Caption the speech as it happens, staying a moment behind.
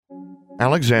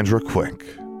Alexandra Quick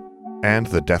and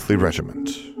the Deathly Regiment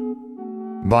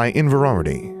by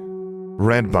Inverarity,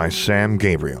 read by Sam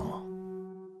Gabriel.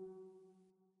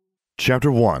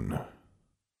 Chapter 1.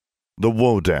 The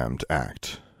Woe-Damned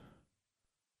Act.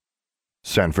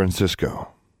 San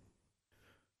Francisco.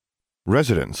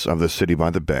 Residents of the city by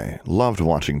the bay loved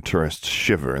watching tourists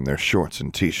shiver in their shorts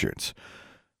and t-shirts.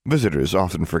 Visitors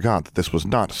often forgot that this was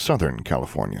not Southern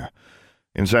California.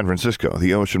 In San Francisco,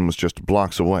 the ocean was just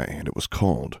blocks away, and it was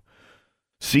cold.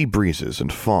 Sea breezes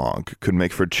and fog could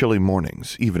make for chilly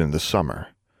mornings, even in the summer.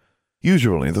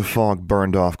 Usually, the fog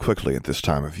burned off quickly at this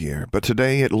time of year, but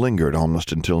today it lingered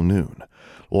almost until noon,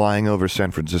 lying over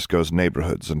San Francisco's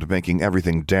neighborhoods and making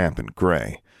everything damp and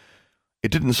gray.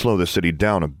 It didn't slow the city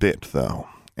down a bit, though,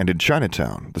 and in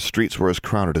Chinatown, the streets were as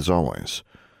crowded as always.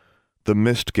 The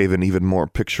mist gave an even more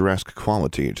picturesque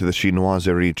quality to the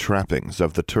chinoiserie trappings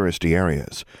of the touristy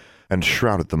areas, and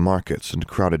shrouded the markets and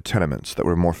crowded tenements that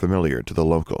were more familiar to the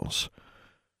locals.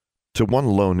 To one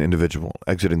lone individual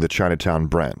exiting the Chinatown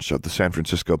branch of the San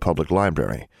Francisco Public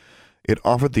Library, it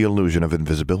offered the illusion of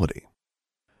invisibility.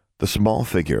 The small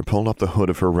figure pulled up the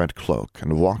hood of her red cloak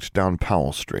and walked down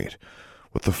Powell Street,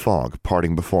 with the fog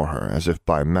parting before her as if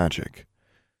by magic.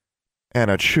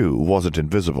 Anna Chu wasn't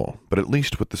invisible, but at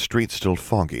least with the street still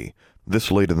foggy, this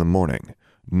late in the morning,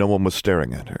 no one was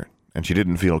staring at her, and she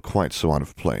didn't feel quite so out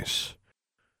of place.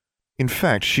 In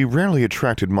fact, she rarely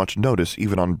attracted much notice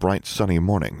even on bright sunny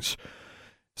mornings.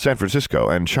 San Francisco,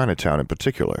 and Chinatown in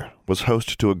particular, was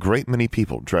host to a great many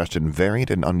people dressed in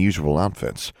varied and unusual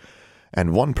outfits,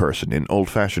 and one person in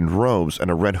old-fashioned robes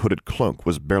and a red-hooded cloak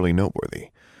was barely noteworthy.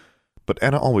 But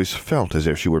Anna always felt as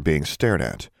if she were being stared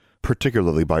at,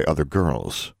 particularly by other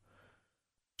girls.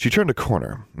 She turned a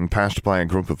corner and passed by a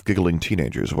group of giggling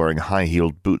teenagers wearing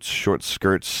high-heeled boots, short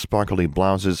skirts, sparkly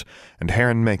blouses, and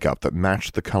hair and makeup that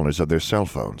matched the colors of their cell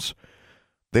phones.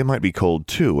 They might be cold,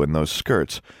 too, in those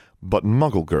skirts, but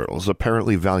Muggle girls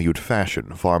apparently valued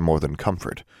fashion far more than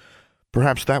comfort.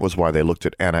 Perhaps that was why they looked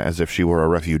at Anna as if she were a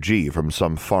refugee from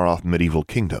some far-off medieval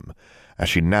kingdom, as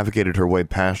she navigated her way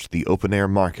past the open-air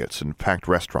markets and packed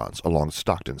restaurants along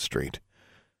Stockton Street.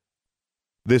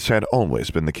 This had always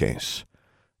been the case.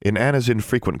 In Anna's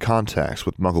infrequent contacts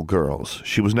with Muggle girls,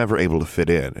 she was never able to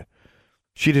fit in.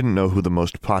 She didn't know who the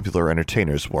most popular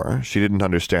entertainers were, she didn't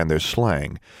understand their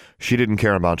slang, she didn't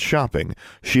care about shopping,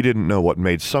 she didn't know what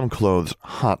made some clothes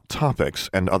hot topics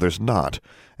and others not,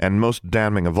 and most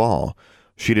damning of all,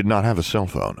 she did not have a cell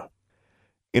phone.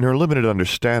 In her limited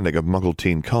understanding of Muggle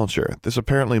teen culture, this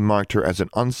apparently marked her as an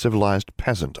uncivilized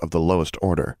peasant of the lowest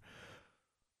order.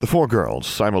 The four girls,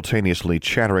 simultaneously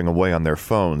chattering away on their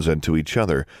phones and to each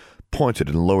other, pointed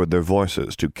and lowered their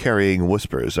voices to carrying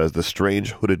whispers as the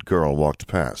strange hooded girl walked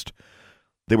past.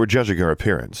 They were judging her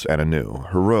appearance, Anna knew,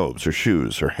 her robes, her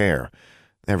shoes, her hair,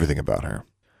 everything about her.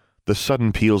 The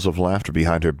sudden peals of laughter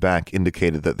behind her back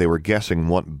indicated that they were guessing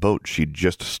what boat she'd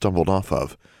just stumbled off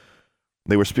of.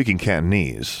 They were speaking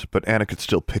Cantonese, but Anna could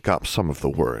still pick up some of the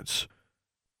words.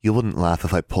 "You wouldn't laugh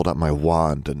if I pulled out my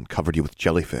wand and covered you with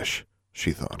jellyfish,"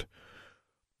 she thought.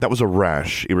 That was a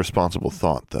rash, irresponsible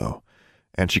thought, though,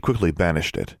 and she quickly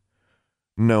banished it.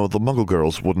 No, the Muggle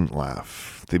girls wouldn't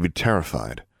laugh. They'd be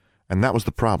terrified, and that was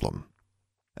the problem.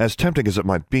 As tempting as it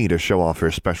might be to show off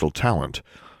her special talent,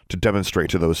 to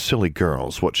demonstrate to those silly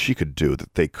girls what she could do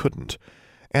that they couldn't,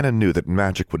 Anna knew that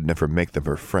magic would never make them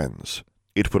her friends.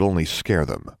 It would only scare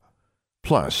them.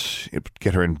 Plus, it would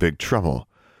get her in big trouble.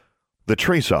 The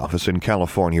Trace Office in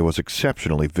California was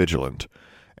exceptionally vigilant,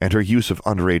 and her use of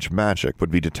underage magic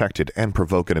would be detected and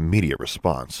provoke an immediate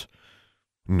response.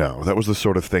 No, that was the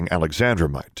sort of thing Alexandra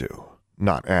might do,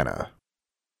 not Anna.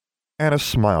 Anna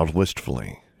smiled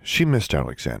wistfully. She missed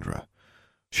Alexandra.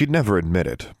 She'd never admit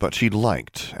it, but she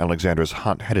liked Alexandra's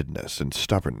hot-headedness and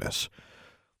stubbornness.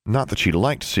 Not that she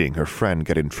liked seeing her friend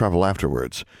get in trouble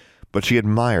afterwards, but she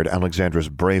admired Alexandra's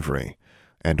bravery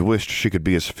and wished she could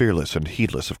be as fearless and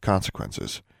heedless of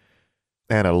consequences.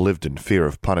 Anna lived in fear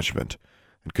of punishment,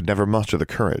 and could never muster the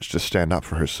courage to stand up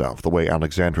for herself the way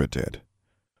Alexandra did.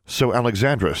 So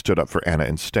Alexandra stood up for Anna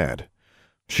instead.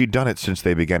 She'd done it since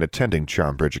they began attending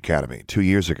Charmbridge Academy 2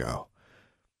 years ago.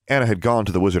 Anna had gone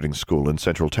to the wizarding school in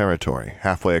Central Territory,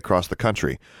 halfway across the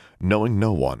country, knowing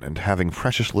no one and having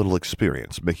precious little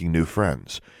experience making new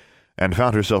friends, and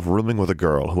found herself rooming with a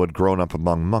girl who had grown up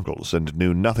among Muggles and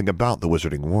knew nothing about the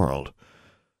wizarding world.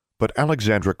 But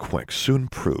Alexandra Quick soon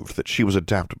proved that she was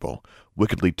adaptable,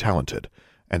 wickedly talented,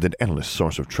 and an endless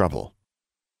source of trouble.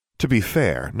 To be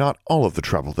fair, not all of the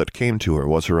trouble that came to her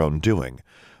was her own doing,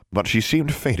 but she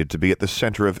seemed fated to be at the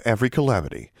center of every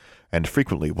calamity, and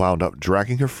frequently wound up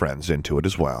dragging her friends into it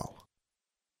as well.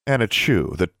 Anna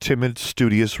Chu, the timid,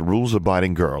 studious,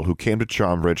 rules-abiding girl who came to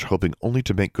Charmbridge hoping only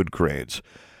to make good grades,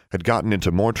 had gotten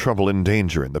into more trouble and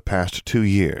danger in the past 2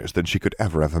 years than she could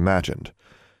ever have imagined.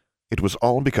 It was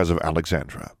all because of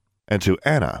Alexandra, and to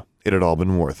Anna it had all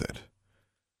been worth it.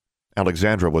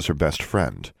 Alexandra was her best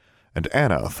friend, and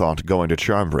Anna thought going to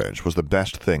Charmbridge was the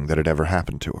best thing that had ever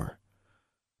happened to her.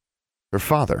 Her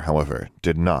father, however,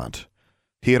 did not.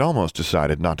 He had almost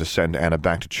decided not to send Anna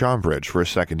back to Charmbridge for a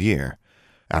second year,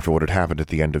 after what had happened at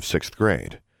the end of 6th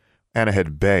grade. Anna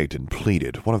had begged and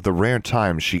pleaded, one of the rare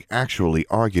times she actually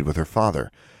argued with her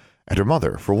father, and her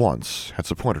mother, for once, had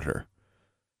supported her.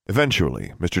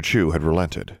 Eventually, Mr. Chu had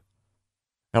relented.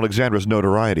 Alexandra's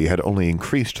notoriety had only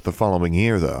increased the following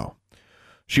year, though.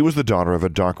 She was the daughter of a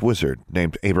dark wizard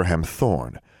named Abraham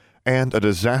Thorne, and a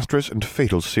disastrous and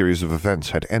fatal series of events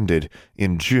had ended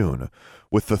in June,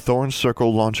 with the Thorne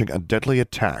Circle launching a deadly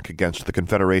attack against the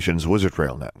Confederation's Wizard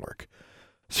Rail network.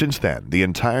 Since then, the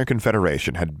entire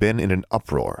Confederation had been in an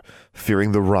uproar,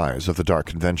 fearing the rise of the Dark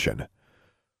Convention.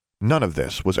 None of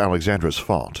this was Alexandra's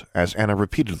fault, as Anna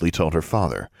repeatedly told her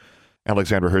father.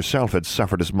 Alexandra herself had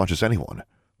suffered as much as anyone.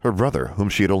 Her brother, whom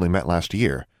she had only met last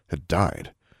year, had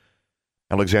died.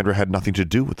 Alexandra had nothing to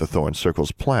do with the Thorne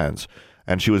Circle's plans,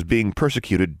 and she was being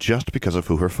persecuted just because of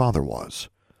who her father was.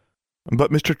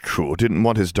 But Mr. Chu didn't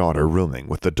want his daughter rooming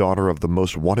with the daughter of the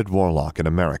most wanted warlock in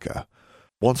America.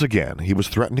 Once again, he was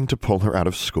threatening to pull her out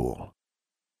of school.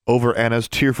 Over Anna's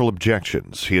tearful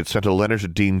objections, he had sent a letter to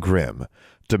Dean Grimm,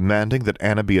 demanding that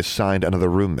Anna be assigned another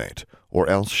roommate, or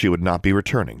else she would not be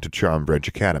returning to Charmbridge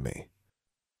Academy.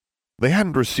 They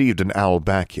hadn't received an owl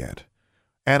back yet.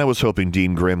 Anna was hoping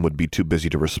Dean Grimm would be too busy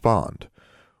to respond.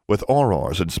 With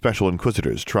Aurors and Special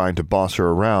Inquisitors trying to boss her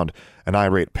around, an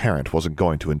irate parent wasn't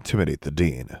going to intimidate the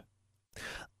dean.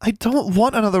 "I don't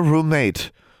want another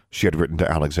roommate," she had written to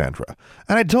Alexandra,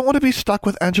 "and I don't want to be stuck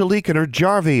with Angelique or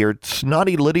Jarvie or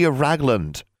snotty Lydia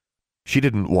Ragland." She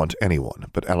didn't want anyone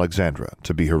but Alexandra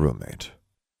to be her roommate.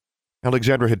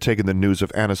 Alexandra had taken the news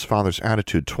of Anna's father's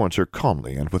attitude towards her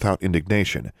calmly and without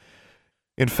indignation.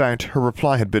 In fact, her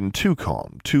reply had been too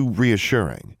calm, too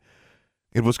reassuring.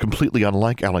 It was completely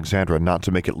unlike Alexandra not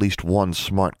to make at least one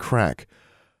smart crack,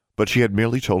 but she had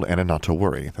merely told Anna not to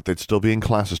worry, that they'd still be in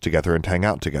classes together and hang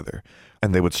out together,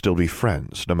 and they would still be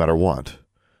friends, no matter what.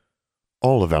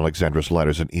 All of Alexandra's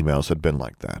letters and emails had been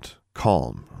like that,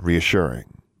 calm,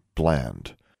 reassuring,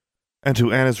 bland. And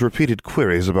to Anna's repeated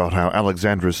queries about how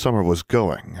Alexandra's summer was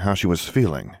going, how she was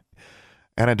feeling,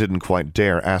 Anna didn't quite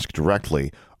dare ask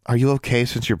directly, "Are you okay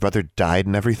since your brother died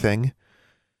and everything?"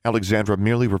 Alexandra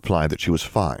merely replied that she was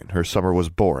fine, her summer was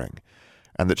boring,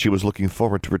 and that she was looking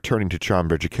forward to returning to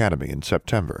Charmbridge Academy in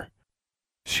September.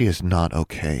 She is not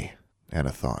okay,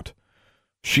 Anna thought.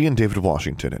 She and David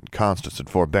Washington and Constance and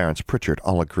Forbearance Pritchard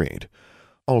all agreed.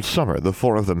 All summer, the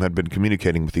four of them had been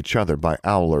communicating with each other by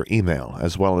owl or email,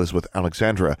 as well as with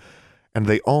Alexandra, and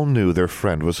they all knew their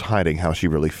friend was hiding how she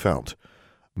really felt,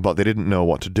 but they didn't know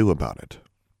what to do about it.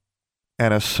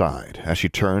 Anna sighed as she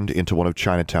turned into one of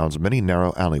Chinatown's many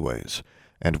narrow alleyways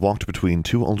and walked between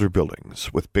two older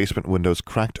buildings with basement windows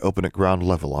cracked open at ground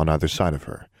level on either side of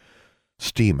her.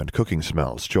 Steam and cooking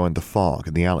smells joined the fog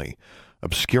in the alley,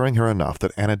 obscuring her enough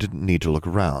that Anna didn't need to look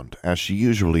around, as she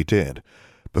usually did,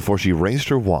 before she raised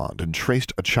her wand and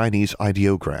traced a Chinese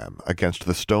ideogram against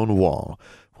the stone wall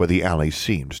where the alley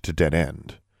seemed to dead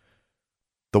end.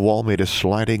 The wall made a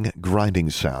sliding,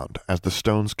 grinding sound as the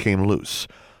stones came loose,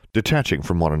 detaching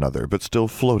from one another but still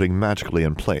floating magically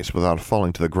in place without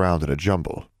falling to the ground in a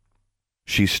jumble.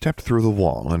 She stepped through the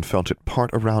wall and felt it part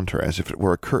around her as if it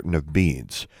were a curtain of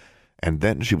beads, and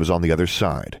then she was on the other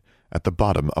side, at the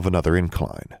bottom of another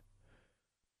incline.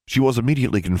 She was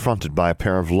immediately confronted by a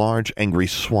pair of large, angry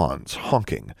swans,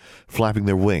 honking, flapping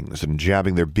their wings and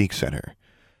jabbing their beaks at her.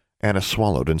 Anna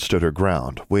swallowed and stood her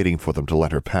ground, waiting for them to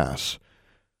let her pass.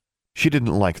 She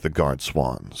didn't like the guard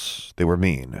swans. They were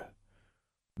mean.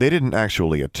 They didn't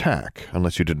actually attack,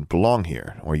 unless you didn't belong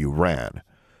here, or you ran.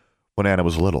 When Anna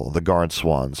was little, the guard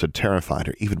swans had terrified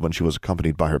her even when she was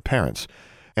accompanied by her parents,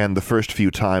 and the first few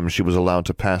times she was allowed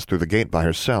to pass through the gate by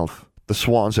herself, the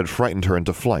swans had frightened her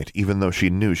into flight even though she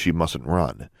knew she mustn't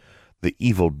run. The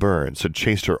evil birds had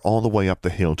chased her all the way up the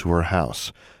hill to her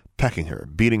house, pecking her,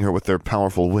 beating her with their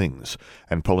powerful wings,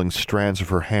 and pulling strands of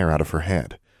her hair out of her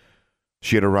head.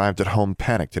 She had arrived at home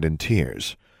panicked and in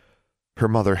tears. Her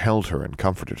mother held her and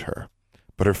comforted her,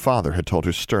 but her father had told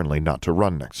her sternly not to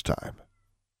run next time.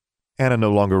 Anna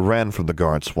no longer ran from the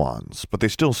guard swans, but they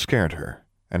still scared her,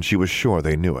 and she was sure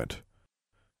they knew it.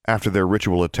 After their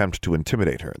ritual attempt to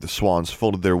intimidate her, the swans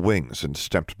folded their wings and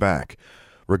stepped back,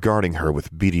 regarding her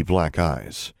with beady black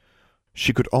eyes.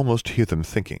 She could almost hear them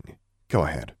thinking, "Go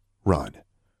ahead, run."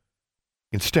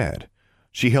 Instead,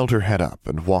 she held her head up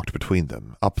and walked between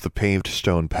them, up the paved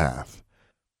stone path.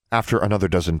 After another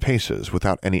dozen paces,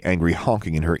 without any angry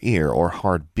honking in her ear or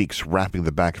hard beaks wrapping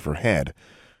the back of her head,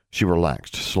 she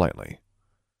relaxed slightly.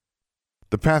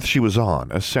 The path she was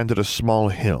on ascended a small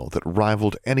hill that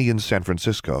rivaled any in San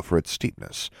Francisco for its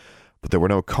steepness, but there were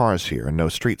no cars here and no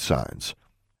street signs,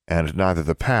 and neither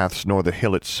the paths nor the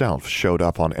hill itself showed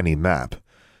up on any map.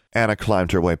 Anna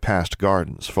climbed her way past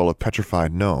gardens full of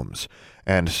petrified gnomes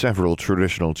and several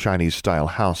traditional Chinese-style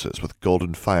houses with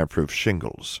golden fireproof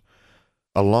shingles.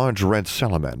 A large red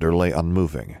salamander lay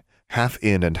unmoving, half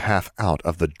in and half out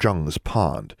of the Zheng's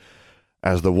pond,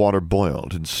 as the water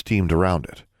boiled and steamed around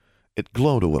it. It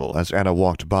glowed a little as Anna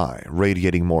walked by,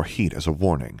 radiating more heat as a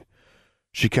warning.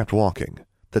 She kept walking.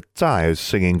 The Zai's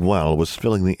singing well was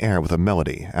filling the air with a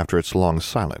melody after its long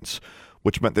silence,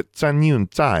 which meant that Zan Yun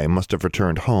Zai must have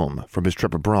returned home from his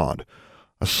trip abroad.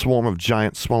 A swarm of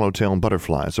giant swallowtail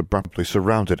butterflies abruptly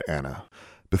surrounded Anna,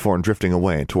 before drifting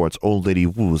away towards Old Lady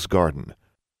Wu's garden.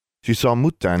 She saw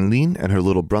Mutan Lin and her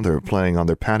little brother playing on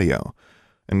their patio,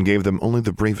 and gave them only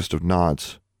the briefest of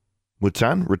nods.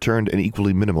 Mutan returned an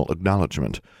equally minimal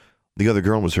acknowledgement. The other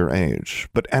girl was her age,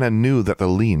 but Anna knew that the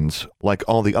Lins, like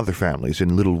all the other families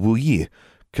in Little Wu Yi,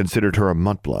 considered her a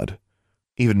mudblood.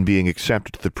 Even being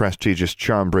accepted to the prestigious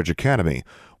Charmbridge Academy,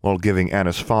 while giving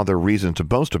Anna's father reason to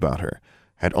boast about her,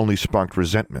 had only sparked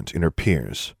resentment in her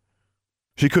peers.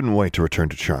 She couldn't wait to return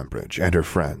to Charmbridge and her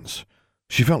friends.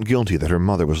 She felt guilty that her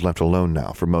mother was left alone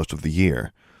now for most of the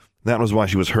year. That was why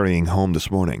she was hurrying home this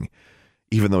morning,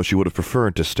 even though she would have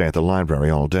preferred to stay at the library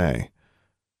all day.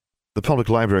 The public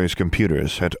library's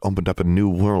computers had opened up a new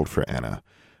world for Anna,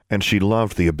 and she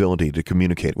loved the ability to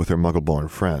communicate with her Muggle-born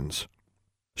friends.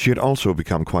 She had also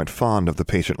become quite fond of the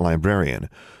patient librarian,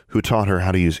 who taught her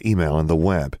how to use email and the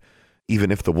web, even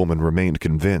if the woman remained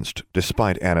convinced,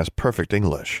 despite Anna's perfect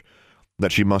English,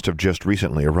 that she must have just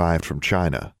recently arrived from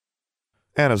China.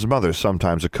 Anna's mother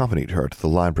sometimes accompanied her to the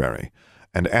library,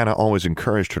 and Anna always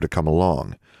encouraged her to come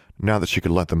along, now that she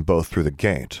could let them both through the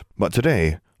gate. But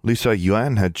today, Lisa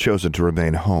Yuan had chosen to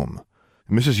remain home.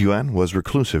 Mrs. Yuan was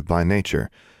reclusive by nature,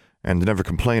 and never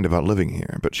complained about living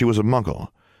here, but she was a Muggle,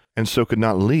 and so could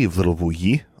not leave Little Wu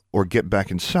Yi or get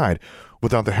back inside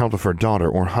without the help of her daughter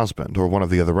or husband or one of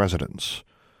the other residents.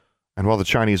 And while the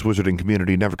Chinese wizarding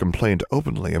community never complained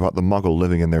openly about the Muggle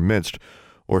living in their midst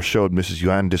or showed Mrs.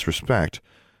 Yuan disrespect,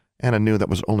 Anna knew that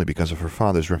was only because of her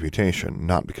father's reputation,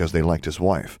 not because they liked his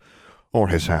wife or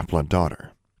his half-blood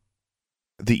daughter.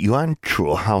 The Yuan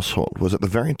Chu household was at the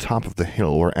very top of the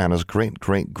hill where Anna's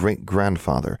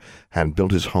great-great-great-grandfather had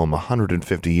built his home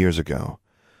 150 years ago.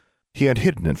 He had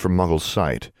hidden it from Muggle's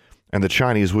sight, and the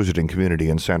Chinese wizarding community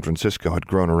in San Francisco had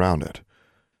grown around it.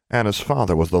 Anna's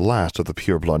father was the last of the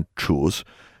pure-blood Chus,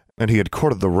 and he had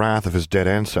courted the wrath of his dead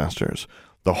ancestors,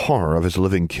 the horror of his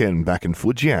living kin back in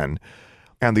Fujian,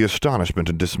 and the astonishment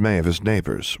and dismay of his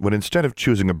neighbors when instead of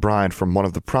choosing a bride from one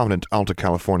of the prominent Alta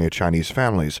California Chinese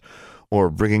families, or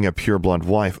bringing a pure-blood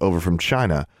wife over from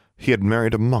China, he had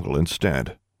married a Muggle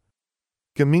instead.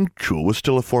 Gaming Chu was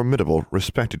still a formidable,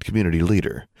 respected community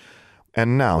leader,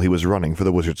 and now he was running for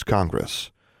the Wizards'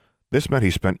 Congress. This meant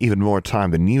he spent even more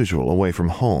time than usual away from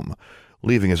home,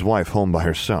 leaving his wife home by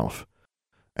herself.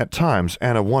 At times,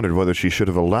 Anna wondered whether she should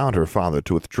have allowed her father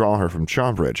to withdraw her from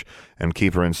Charmbridge and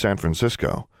keep her in San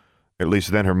Francisco. At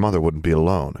least then her mother wouldn't be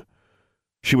alone.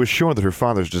 She was sure that her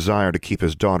father's desire to keep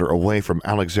his daughter away from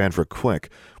Alexandra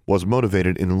Quick was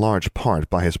motivated in large part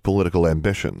by his political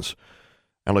ambitions.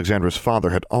 Alexandra's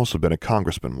father had also been a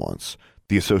congressman once.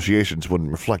 The associations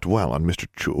wouldn't reflect well on Mr.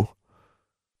 Chu.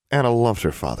 Anna loved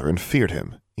her father and feared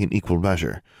him in equal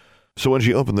measure, so when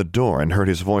she opened the door and heard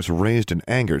his voice raised in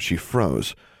anger, she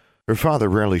froze. Her father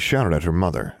rarely shouted at her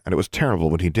mother, and it was terrible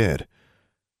when he did.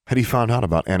 Had he found out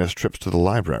about Anna's trips to the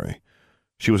library?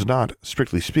 She was not,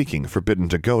 strictly speaking, forbidden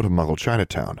to go to Muggle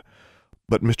Chinatown,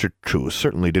 but Mr. Chu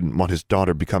certainly didn't want his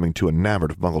daughter becoming too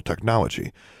enamored of Muggle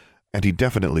technology, and he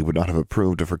definitely would not have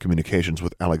approved of her communications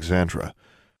with Alexandra.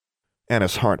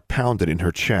 Anna's heart pounded in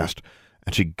her chest,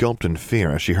 and she gulped in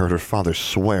fear as she heard her father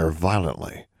swear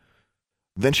violently.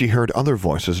 Then she heard other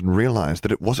voices and realized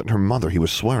that it wasn't her mother he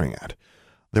was swearing at.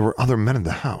 There were other men in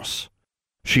the house.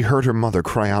 She heard her mother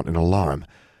cry out in alarm.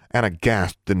 Anna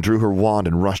gasped, then drew her wand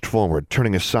and rushed forward,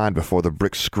 turning aside before the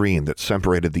brick screen that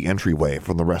separated the entryway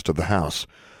from the rest of the house.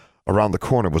 Around the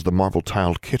corner was the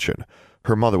marble-tiled kitchen.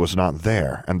 Her mother was not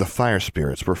there, and the fire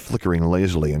spirits were flickering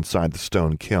lazily inside the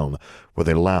stone kiln where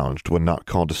they lounged when not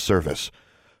called to service.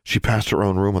 She passed her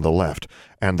own room on the left,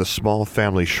 and the small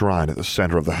family shrine at the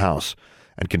center of the house,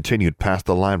 and continued past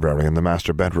the library and the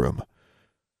master bedroom.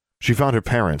 She found her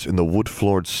parents in the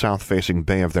wood-floored south-facing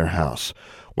bay of their house,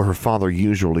 where her father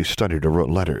usually studied or wrote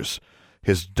letters.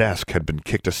 His desk had been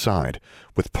kicked aside,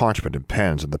 with parchment and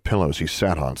pens and the pillows he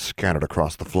sat on scattered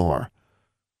across the floor.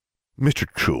 Mr.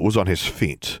 Chu was on his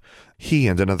feet. He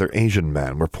and another Asian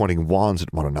man were pointing wands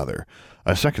at one another.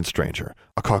 A second stranger,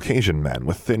 a Caucasian man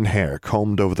with thin hair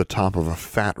combed over the top of a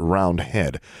fat, round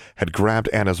head, had grabbed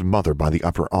Anna's mother by the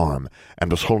upper arm and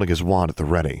was holding his wand at the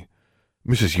ready.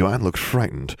 Mrs. Yuan looked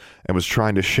frightened and was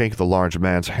trying to shake the large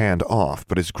man's hand off,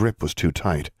 but his grip was too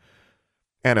tight.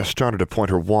 Anna started to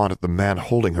point her wand at the man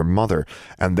holding her mother,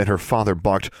 and then her father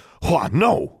barked, "Hua,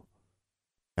 no!"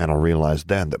 Anna realized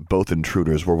then that both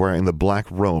intruders were wearing the black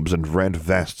robes and red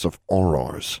vests of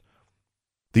Aurors.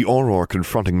 The Auror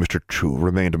confronting Mr. Chu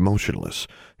remained motionless,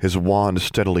 his wand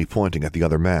steadily pointing at the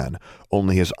other man,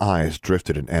 only his eyes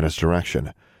drifted in Anna's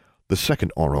direction. The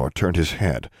second Auror turned his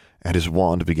head, and his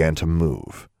wand began to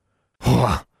move.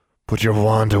 "Hua, put your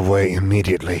wand away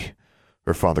immediately,"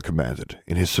 her father commanded,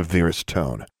 in his severest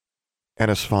tone.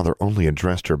 Anna's father only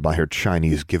addressed her by her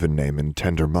Chinese given name in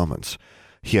tender moments.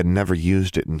 He had never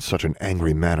used it in such an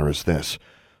angry manner as this.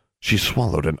 She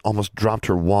swallowed and almost dropped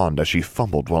her wand as she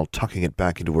fumbled while tucking it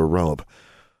back into her robe.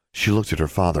 She looked at her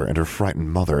father and her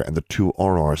frightened mother and the two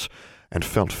Aurors, and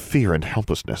felt fear and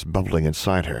helplessness bubbling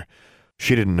inside her.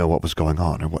 She didn't know what was going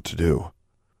on or what to do.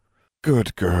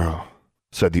 "Good girl,"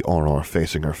 said the Auror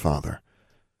facing her father.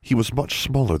 He was much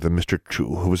smaller than Mr.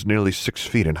 Chu, who was nearly 6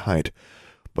 feet in height,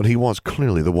 but he was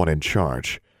clearly the one in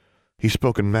charge. He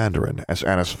spoke in Mandarin, as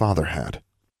Anna's father had.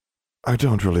 "I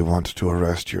don't really want to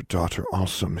arrest your daughter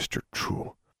also, Mr.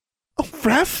 Chu."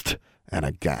 "Arrest?"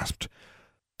 Anna gasped.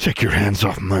 "Take your hands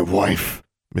off my wife,"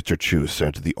 Mr. Chu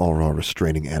said to the Auror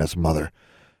restraining Anna's mother.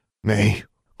 "Nay,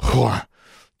 Hua,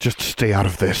 just stay out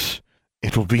of this.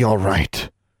 It will be all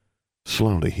right."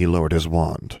 Slowly he lowered his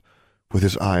wand, with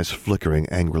his eyes flickering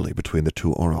angrily between the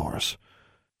two Aurors.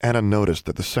 Anna noticed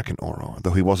that the second Auror,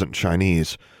 though he wasn't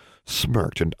Chinese,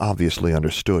 smirked and obviously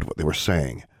understood what they were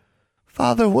saying.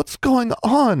 "Father, what's going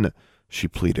on?" she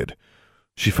pleaded.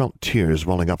 She felt tears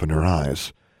welling up in her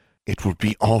eyes. "It will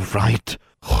be all right,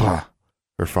 Hua,"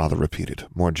 her father repeated,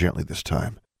 more gently this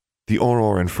time. The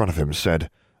Auror in front of him said,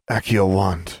 "Accio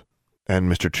wand," and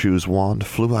Mr. Chu's wand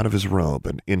flew out of his robe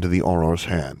and into the Auror's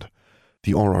hand.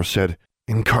 The Auror said,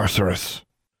 "Incarcerus."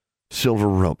 Silver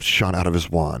ropes shot out of his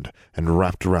wand and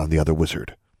wrapped around the other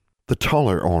wizard. The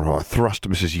taller Auror thrust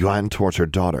Mrs. Yuan towards her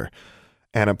daughter.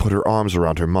 Anna put her arms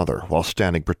around her mother while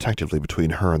standing protectively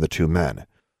between her and the two men.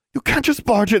 "You can't just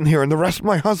barge in here and arrest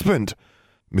my husband,"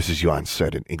 Mrs. Yuan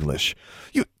said in English.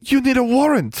 You need a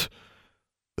warrant."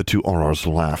 The two Aurors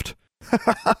laughed.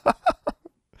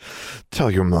 "Tell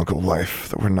your Muggle wife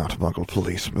that we're not Muggle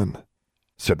policemen,"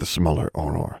 said the smaller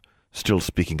Auror, still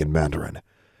speaking in Mandarin.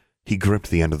 He gripped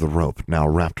the end of the rope, now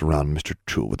wrapped around Mr.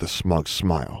 Chu with a smug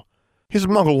smile. "His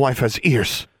Muggle wife has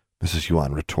ears," Mrs.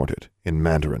 Yuan retorted, in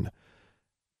Mandarin.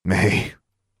 "May,"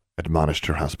 admonished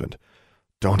her husband,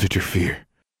 "don't interfere.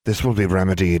 This will be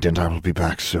remedied and I will be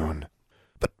back soon."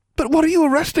 But what are you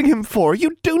arresting him for?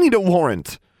 You do need a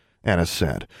warrant," Anna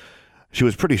said. She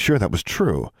was pretty sure that was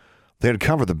true. They had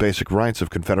covered the basic rights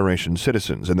of Confederation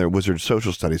citizens in their Wizard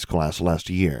Social Studies class last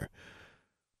year.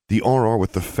 The Auror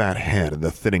with the fat head and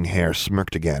the thinning hair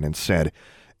smirked again and said,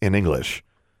 in English,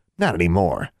 "Not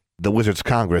anymore. The Wizards'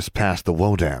 Congress passed the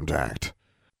Wodamned Act."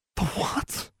 "The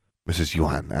what?" Mrs.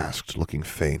 Yuan asked, looking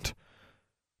faint.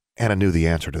 Anna knew the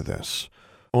answer to this,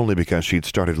 only because she'd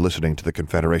started listening to the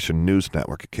Confederation News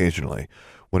Network occasionally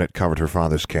when it covered her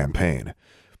father's campaign.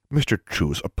 Mr.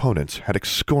 Chu's opponents had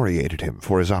excoriated him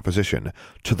for his opposition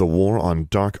to the War on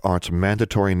Dark Arts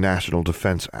Mandatory National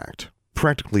Defense Act,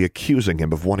 practically accusing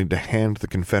him of wanting to hand the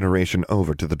Confederation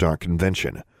over to the Dark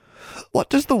Convention. "What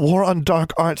does the War on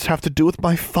Dark Arts have to do with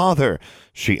my father?"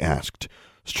 she asked,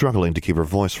 struggling to keep her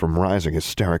voice from rising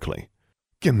hysterically.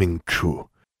 "Geming Chu,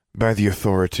 by the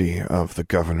authority of the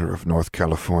Governor of North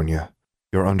California,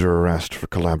 you're under arrest for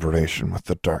collaboration with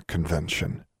the Dark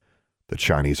Convention," the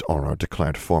Chinese Auror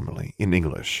declared formally, in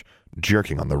English,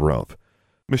 jerking on the rope.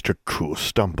 Mr. Chu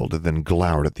stumbled and then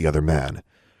glowered at the other man.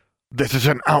 "This is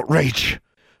an outrage!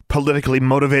 Politically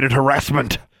motivated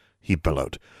harassment!" he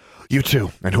bellowed. "You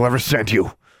two, and whoever sent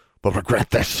you, will regret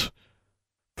this."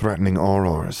 "Threatening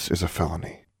Aurors is a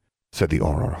felony," said the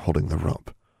Auror holding the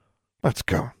rope. "Let's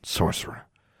go, sorcerer."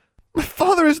 "My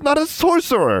father is not a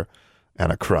sorcerer!"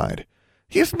 Anna cried.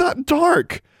 "He is not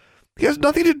dark! He has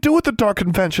nothing to do with the Dark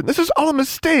Convention. This is all a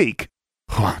mistake."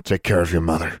 "Take care of your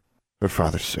mother," her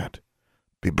father said.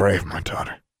 "Be brave, my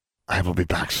daughter. I will be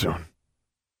back soon."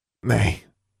 "May,"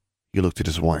 he looked at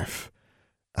his wife.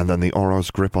 And then the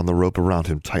Oro's grip on the rope around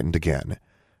him tightened again,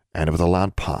 and with a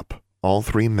loud pop, all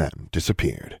three men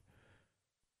disappeared.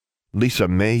 Lisa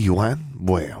Mei Yuan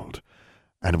wailed,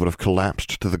 and would have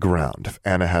collapsed to the ground if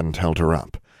Anna hadn't held her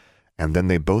up, and then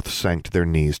they both sank to their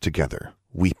knees together,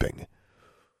 weeping.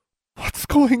 "What's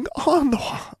going on?"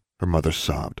 her mother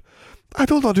sobbed. "I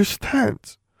don't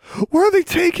understand. Where are they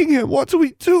taking him? What do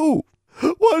we do?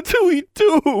 What do we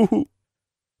do?"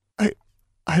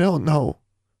 I don't know,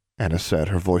 Anna said,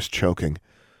 her voice choking.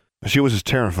 She was as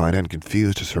terrified and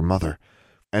confused as her mother,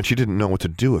 and she didn't know what to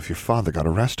do if your father got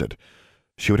arrested.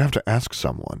 She would have to ask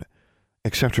someone,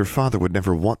 except her father would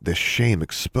never want this shame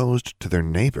exposed to their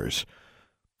neighbors.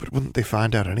 But wouldn't they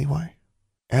find out anyway?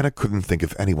 Anna couldn't think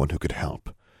of anyone who could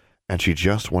help, and she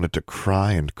just wanted to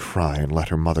cry and let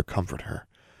her mother comfort her.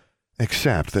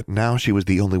 Except that now she was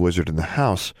the only wizard in the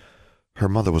house. Her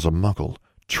mother was a muggle,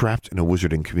 trapped in a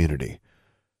wizarding community.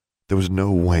 There was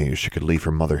no way she could leave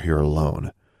her mother here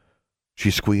alone. She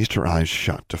squeezed her eyes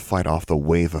shut to fight off the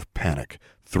wave of panic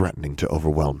threatening to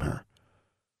overwhelm her.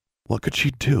 What could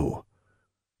she do?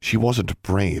 She wasn't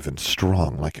brave and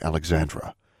strong like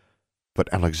Alexandra,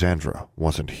 but Alexandra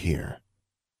wasn't here.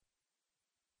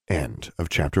 End of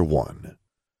Chapter 1.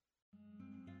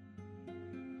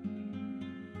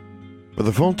 For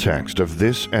the full text of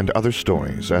this and other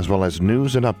stories, as well as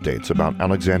news and updates about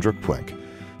Alexandra Quick,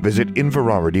 visit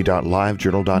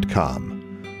inverarity.livejournal.com.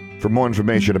 For more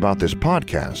information about this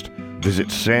podcast, visit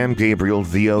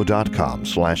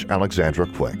samgabrielvo.com/Alexandra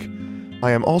Quick.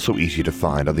 I am also easy to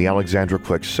find on the Alexandra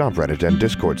Quick subreddit and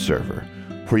Discord server,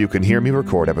 where you can hear me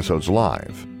record episodes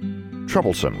live.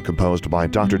 Troublesome, composed by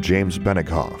Dr. James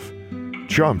Benighoff.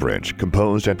 Charmbridge,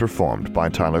 composed and performed by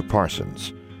Tyler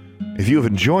Parsons. If you have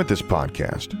enjoyed this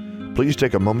podcast, please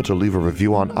take a moment to leave a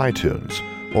review on iTunes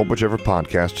or whichever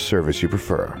podcast service you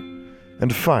prefer.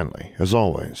 And finally, as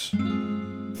always,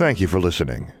 thank you for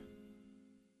listening.